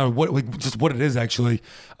doing that, or just what it is actually,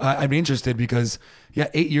 I'd be interested because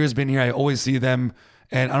 8 years been here. I always see them,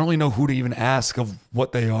 and I don't really know who to even ask of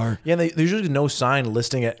what they are. Yeah, and there's usually no sign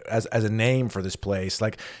listing it as a name for this place.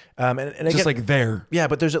 Like, and Just again, like there. yeah,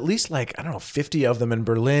 but there's at least like, I don't know, 50 of them in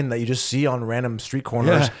Berlin that you just see on random street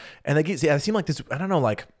corners. Yeah. And they seem like this, I don't know,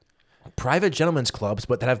 like private gentlemen's clubs,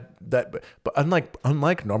 but but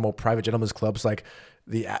unlike normal private gentlemen's clubs, like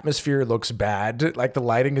the atmosphere looks bad, like the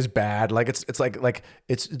lighting is bad, like it's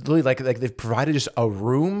literally like they've provided just a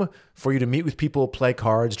room for you to meet with people, play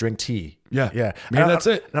cards, drink tea. Yeah. Maybe that's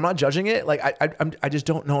it. And I'm not judging it. Like I just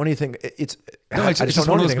don't know anything. It's just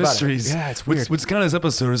one of those mysteries. Yeah, it's weird. What's kind of this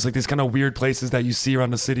episode is like these kind of weird places that you see around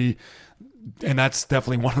the city, and that's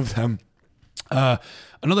definitely one of them.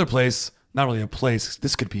 Another place, not really a place.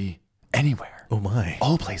 This could be anywhere. Oh my.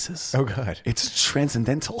 All places. Oh God. It's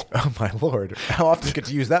transcendental. Oh my Lord. How often do you get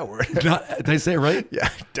to use that word? Did I say it right? Yeah.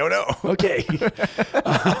 Don't know. Okay.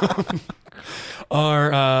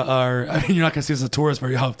 I mean, you're not gonna see us as a tourist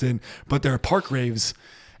very often, but there are park raves,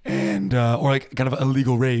 and or like kind of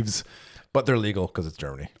illegal raves, But they're legal because it's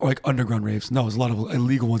Germany. or like underground raves. No, there's a lot of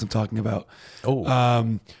illegal ones I'm talking about.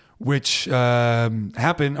 Oh. Which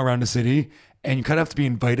happen around the city, and you kind of have to be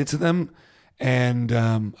invited to them. And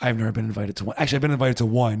I've never been invited to one. Actually, I've been invited to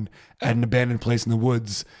one at an abandoned place in the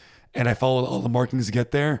woods, and I followed all the markings to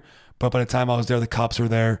get there. But by the time I was there, the cops were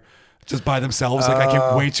there just by themselves. Like I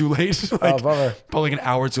came way too late. Like, bummer. probably like an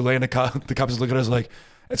hour too late. And the cops look at us like,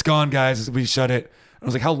 "It's gone, guys. We shut it." I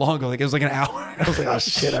was like, "How long ago?" Like it was like an hour. I was like, "Oh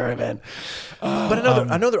shit, all right, man." But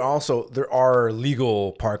I know there are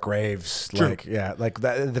legal park raves. True. Like like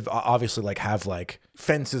that. They've obviously like have like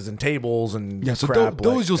fences and tables and Yeah, so crap.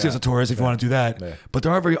 those you'll see as a tourist if you want to do that. Yeah. But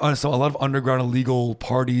there are so a lot of underground illegal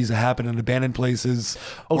parties that happen in abandoned places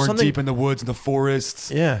or something- deep in the woods, in the forests.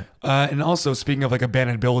 Yeah. And also, speaking of like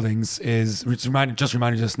abandoned buildings, just reminded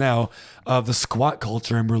just now of the squat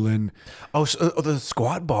culture in Berlin. Oh, the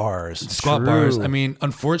squat bars. Squat True. bars. I mean,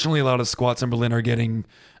 unfortunately, a lot of squats in Berlin are getting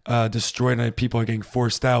destroyed and people are getting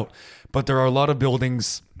forced out. But there are a lot of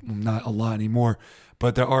buildings, not a lot anymore,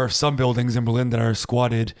 but there are some buildings in Berlin that are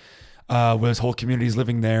squatted where there's whole communities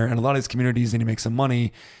living there. And a lot of these communities need to make some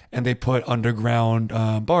money, and they put underground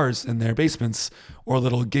bars in their basements or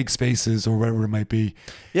little gig spaces or whatever it might be.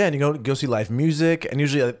 Yeah, and you go see live music, and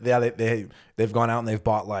usually they've gone out and they've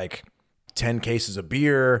bought like 10 cases of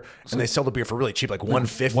beer, and they sell the beer for really cheap, like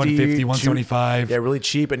 150, 175. Yeah, really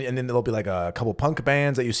cheap, and then there'll be like a couple punk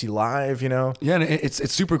bands that you see live. Yeah, and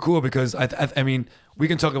it's super cool because I mean, we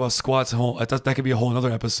can talk about squats. That could be a whole another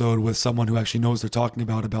episode with someone who actually knows they're talking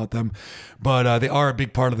about them. But they are a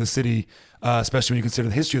big part of the city, especially when you consider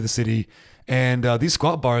the history of the city. And these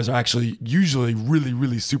squat bars are actually usually really,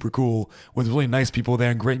 really super cool with really nice people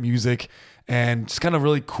there and great music and just kind of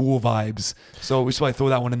really cool vibes. So we should probably throw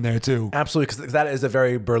that one in there too. Absolutely, because that is a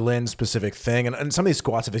very Berlin specific thing, and some of these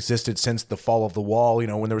squats have existed since the fall of the wall.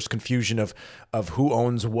 When there was confusion of who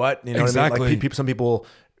owns what. Exactly. What I mean? Like some people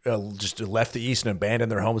just left the East and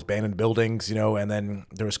abandoned their homes, abandoned buildings, and then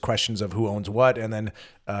there was questions of who owns what, and then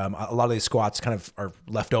a lot of these squats kind of are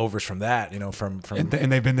leftovers from that, from and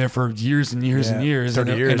they've been there for years and years and years,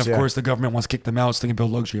 30 years, and of course the government wants to kick them out so they can build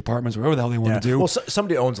luxury apartments or whatever the hell they want to do. Well,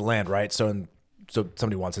 somebody owns land, right? So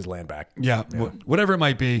somebody wants his land back. Yeah, whatever it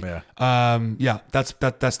might be. Yeah. That's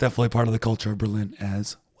definitely part of the culture of Berlin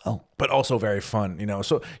as well. But also very fun,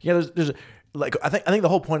 So there's like I think the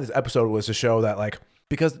whole point of this episode was to show that like,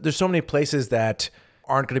 because there's so many places that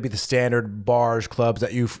aren't going to be the standard bars, clubs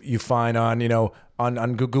that you find on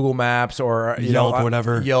on Google Maps or Yelp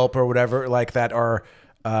or whatever, like that are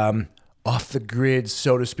off the grid,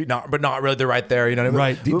 so to speak. But not really. They're right there.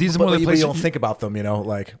 Right. These are one of the places places you don't think about them.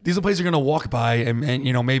 Like these are places you're going to walk by and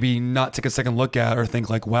maybe not take a second look at or think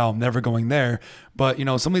like, wow, I'm never going there. But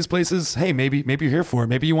some of these places, hey, maybe you're here for it.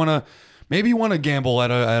 Maybe you want to gamble at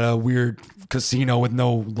a weird casino with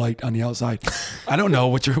no light on the outside. I don't know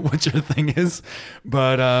what your thing is,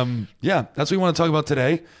 but yeah, that's what we want to talk about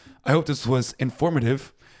today. I hope this was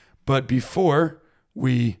informative. But before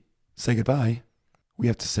we say goodbye, we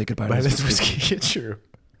have to say goodbye to this whiskey. True.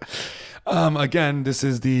 Again, this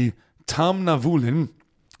is the Tom Navulin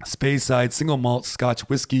Speyside Single Malt Scotch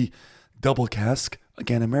Whiskey Double Cask.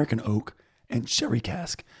 Again, American Oak and Sherry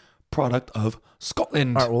Cask, product of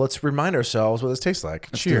Scotland. All right, well, let's remind ourselves what this tastes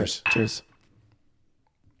like. Cheers. Cheers.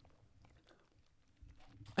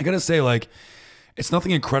 I gotta say, like, it's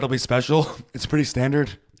nothing incredibly special. It's pretty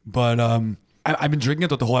standard, but I've been drinking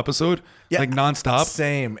it the whole episode, like nonstop.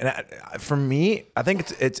 Same. And for me, I think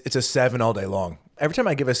it's a 7 all day long. Every time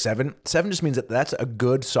I give a 7 just means that's a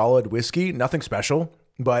good solid whiskey. Nothing special.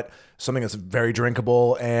 but something that's very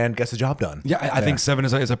drinkable and gets the job done. Yeah, I think 7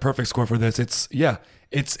 is a perfect score for this. It's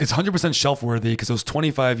 100% shelf worthy because it was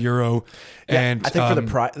 €25, and I think for the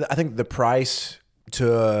price, I think the price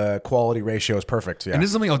to quality ratio is perfect. Yeah, and this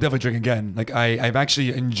is something I'll definitely drink again. Like I'm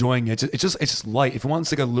actually enjoying it. It's just light. If you want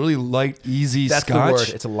like a really light, easy that's scotch, the word.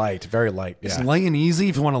 It's a light, very light. Yeah. It's light and easy.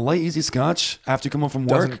 If you want a light, easy scotch after you come home from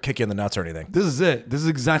work, doesn't kick you in the nuts or anything. This is it. This is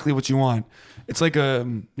exactly what you want. It's like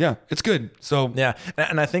it's good. So yeah,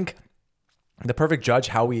 and I think the perfect judge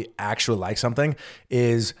how we actually like something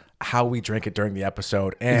is how we drink it during the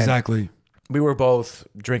episode. And exactly. We were both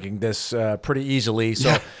drinking this pretty easily.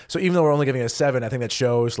 So so even though we're only giving it a 7, I think that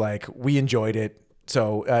shows like we enjoyed it.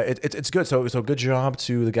 So it's good. So good job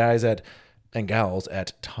to the guys and gals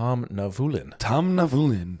at Tom Navulin. Tom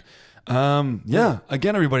Navulin.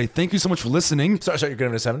 Again, everybody, thank you so much for listening. So you're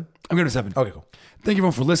giving it a 7? I'm giving it a 7. Okay, cool. Thank you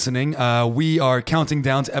everyone for listening. We are counting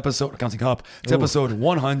up to episode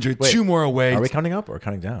 100. Wait, 2 more away. Are we counting up or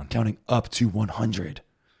counting down? Counting up to 100.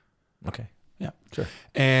 Okay. Yeah. Sure.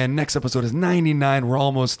 And next episode is 99. We're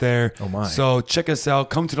almost there. Oh my. So check us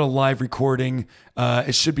out. Come to the live recording.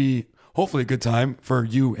 It should be hopefully a good time for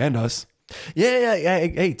you and us. Yeah.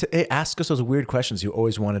 Hey, ask us those weird questions you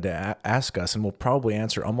always wanted to ask us, and we'll probably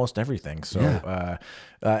answer almost everything. So,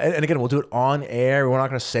 and again, we'll do it on air. We're not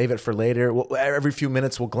going to save it for later. Every few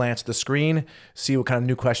minutes, we'll glance at the screen, see what kind of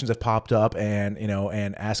new questions have popped up, and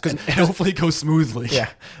ask. And hopefully it goes smoothly. Yeah.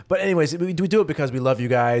 But anyways, we do it because we love you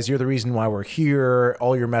guys. You're the reason why we're here.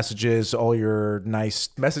 All your messages, all your nice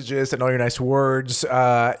messages, and all your nice words.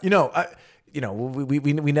 We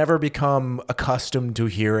never become accustomed to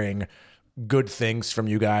hearing good things from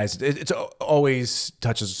you guys. It's always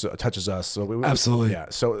touches us. So absolutely. Yeah.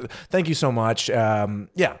 So thank you so much.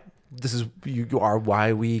 This is you are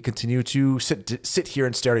why we continue to sit here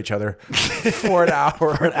and stare at each other for an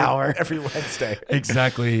hour every Wednesday.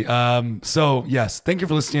 Exactly. So yes, thank you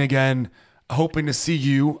for listening again. Hoping to see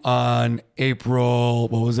you on April,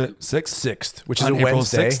 what was it? 6th, which is a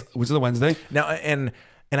Wednesday. 6th, which is a Wednesday. Now,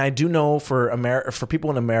 and I do know for people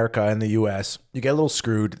in America and the U.S., you get a little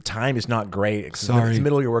screwed. Time is not great. Sorry. It's the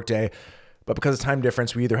middle of your workday. But because of time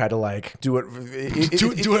difference, we either had to like do it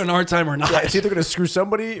do it on our time or not. Yeah, it's either going to screw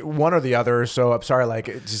somebody, one or the other. So I'm sorry, like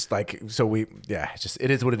it's just like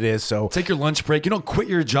it is what it is. So take your lunch break. You don't quit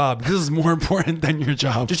your job. This is more important than your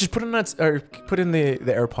job. Just put in the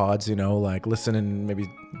AirPods. Like listen and maybe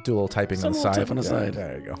do a little typing on the side. Type on the side.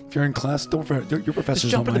 There you go. If you're in class, your professors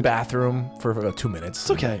just jump in the bathroom for about 2 minutes.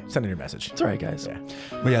 It's okay. Send in your message. It's all right, guys. Yeah.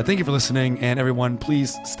 But yeah, thank you for listening, and everyone,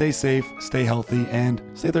 please stay safe, stay healthy, and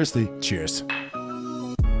stay thirsty. Cheers.